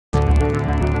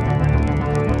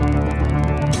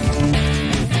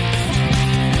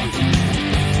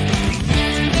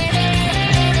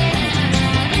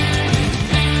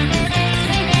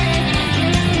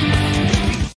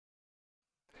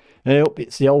Yep,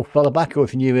 it's the old fella back, or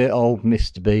if you knew it, old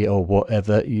Mr. B, or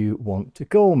whatever you want to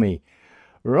call me.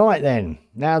 Right then,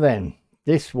 now then,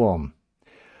 this one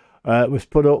was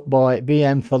put up by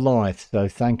BM for Life, so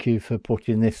thank you for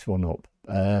putting this one up.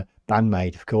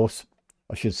 Band-Maid, of course,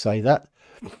 I should say that.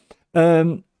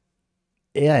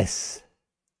 Yes,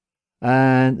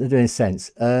 and they're doing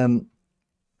sense.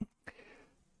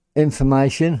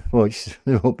 Information, which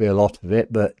there won't be a lot of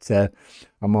it, but I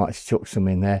might chuck some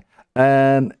in there.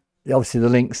 Obviously the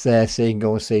link's there, so you can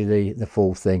go and see the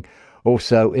full thing.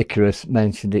 Also, Icarus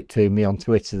mentioned it to me on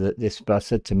Twitter that this, but I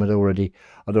said to him I'd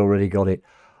already got it.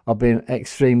 I've been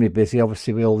extremely busy,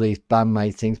 obviously, with all these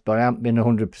Band-Maid things, but I haven't been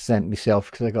 100%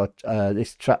 myself because I got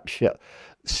this trap shoulder.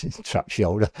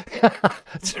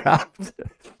 Trapped.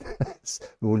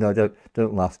 Oh no,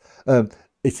 don't laugh.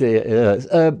 It hurts.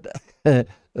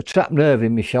 A trapped nerve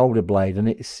in my shoulder blade, and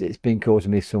it's been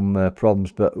causing me some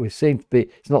problems. But we seem to be.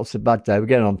 It's not so bad day. We're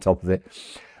getting on top of it.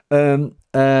 But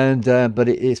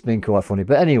it's been quite funny.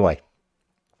 But anyway,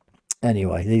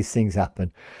 these things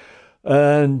happen,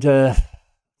 and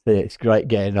it's great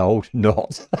getting old.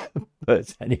 Not,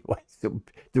 but anyway, it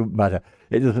doesn't matter.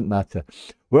 It doesn't matter.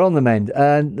 We're on the mend,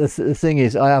 and the thing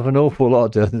is, I have an awful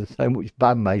lot of doing so much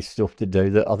Band-Maid stuff to do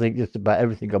that I think just about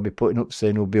everything I'll be putting up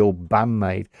soon will be all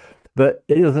Band-Maid. But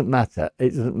it doesn't matter.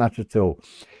 It doesn't matter at all.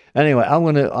 Anyway, I'm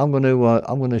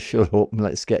gonna shut up and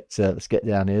let's get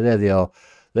down here. There they are.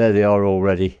 There they are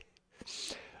already,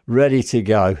 ready to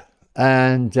go.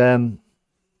 And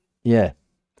yeah,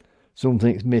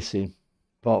 something's missing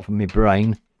apart from my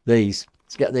brain. Let's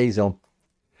get these on.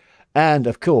 And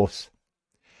of course,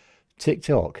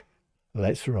 TikTok.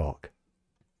 Let's rock.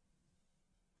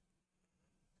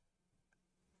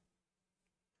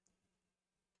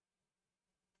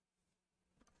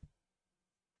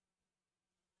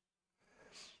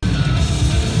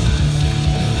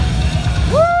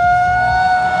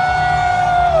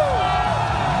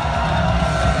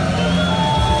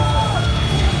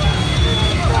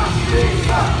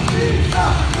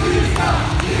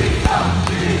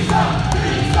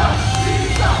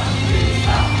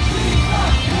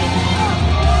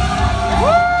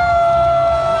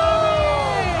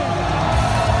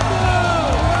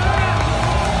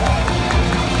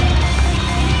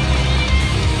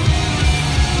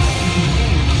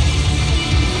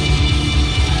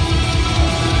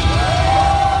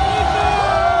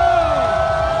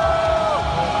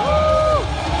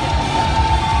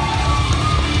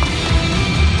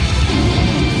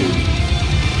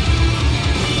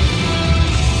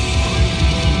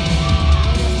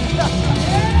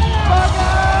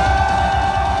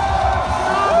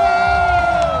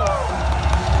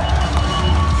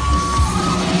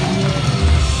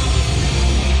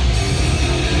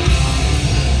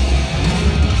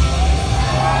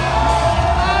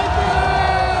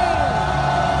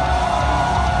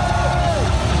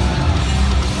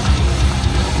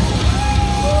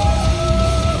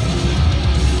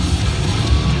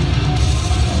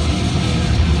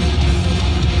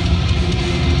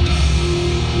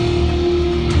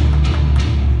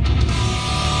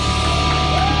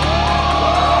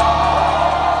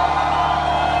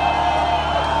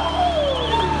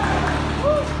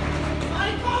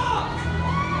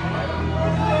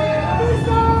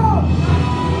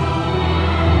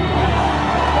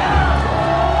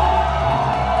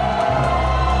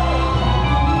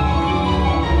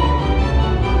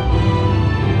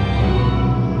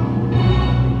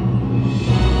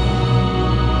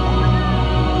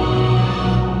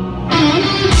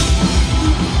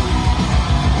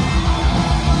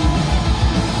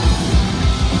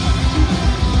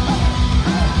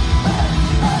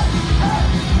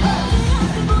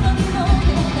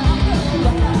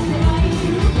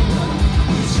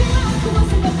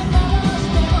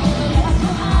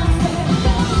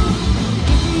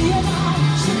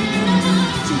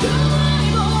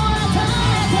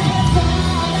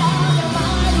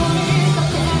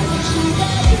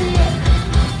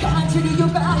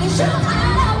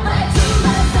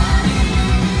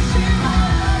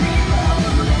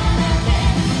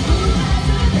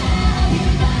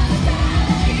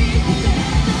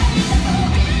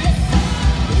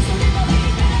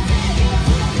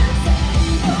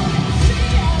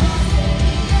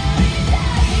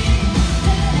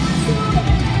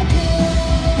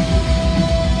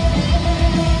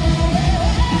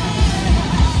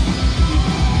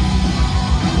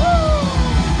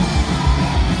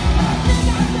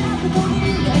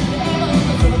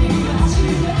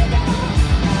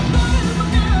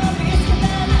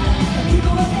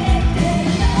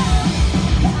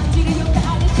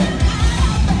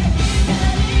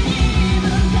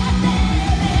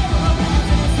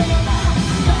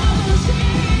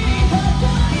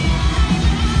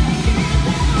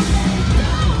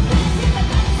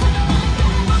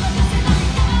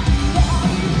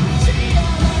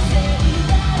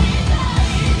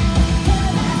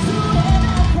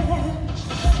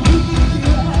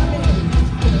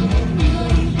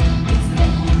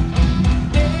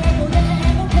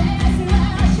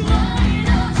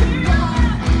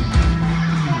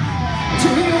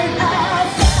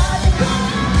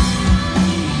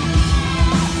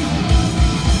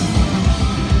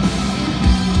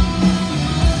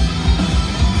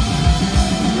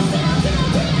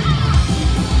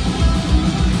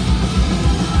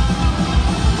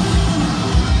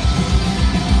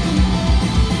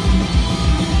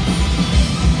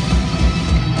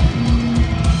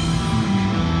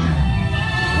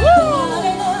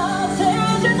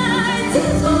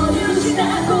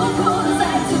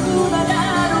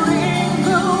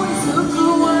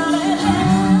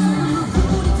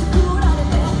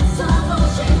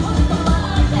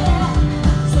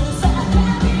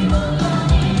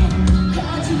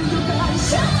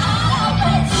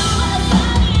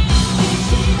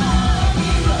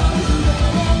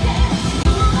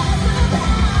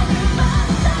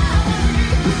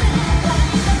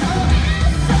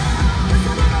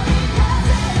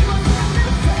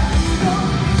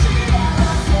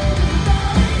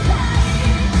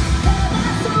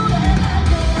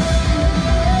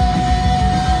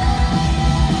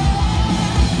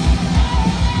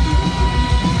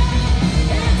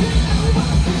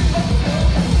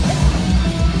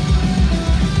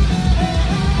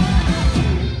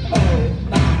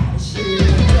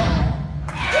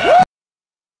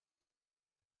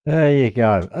 There you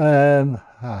go.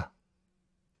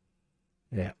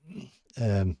 Yeah.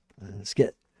 Let's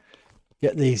get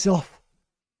these off.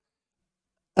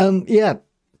 Yeah.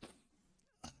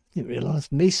 Didn't realise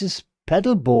Misa's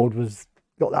pedal board was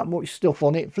got that much stuff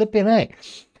on it. Flipping heck.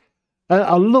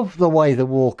 I love the way they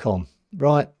walk on.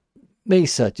 Right.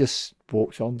 Misa just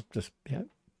walks on, just, you know.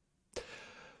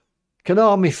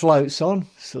 Konami floats on,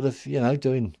 sort of, you know,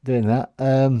 doing that.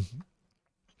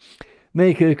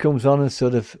 Miku comes on and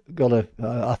sort of got a,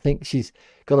 I think she's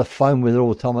got a phone with her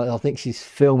all the time. I think she's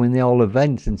filming the whole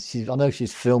event, and I know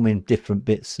she's filming different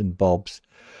bits and bobs.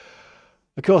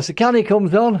 Of course, the Canny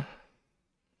comes on,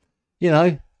 you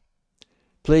know,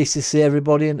 pleased to see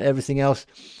everybody and everything else.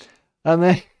 And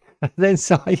then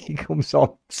Saiki comes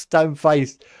on, stone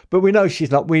faced, but we know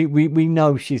she's not. We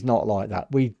know she's not like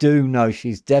that. We do know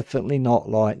she's definitely not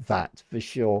like that for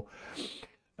sure.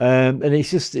 And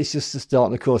it's just the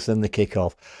start, and of course then the kick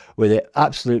off with it.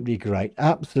 Absolutely great,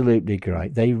 absolutely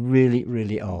great. They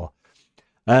really are.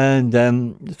 And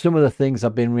some of the things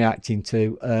I've been reacting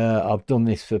to, I've done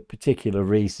this for particular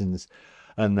reasons,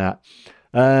 and that,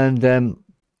 and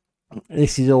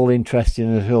this is all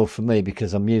interesting as well for me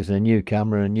because I'm using a new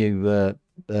camera, a new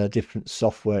different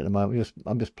software at the moment.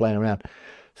 I'm just playing around,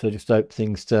 so just hope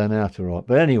things turn out all right.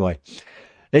 But anyway,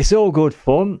 it's all good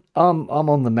fun. I'm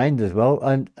on the mend as well,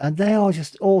 and they are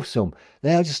just awesome.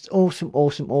 They are just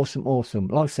awesome.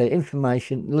 Like I say,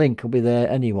 information link will be there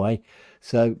anyway,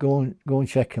 so go and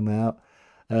check them out.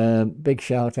 Big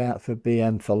shout out for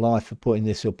BM for Life for putting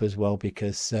this up as well,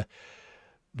 because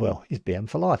well, he's BM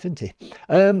for life, isn't he?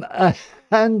 And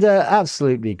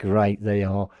absolutely great they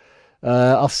are.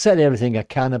 I've said everything I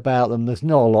can about them. There's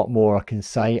not a lot more I can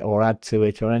say or add to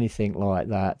it or anything like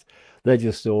that. They're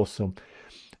just awesome.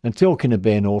 And talking of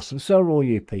being awesome, so are all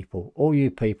you people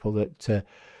that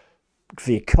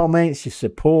for your comments, your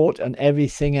support, and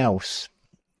everything else.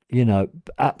 You know,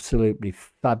 absolutely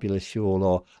fabulous you all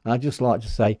are. And I'd just like to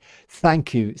say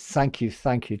thank you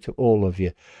to all of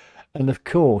you. And of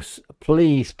course,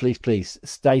 please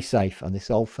stay safe. And this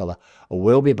old fella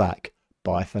will be back.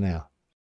 Bye for now.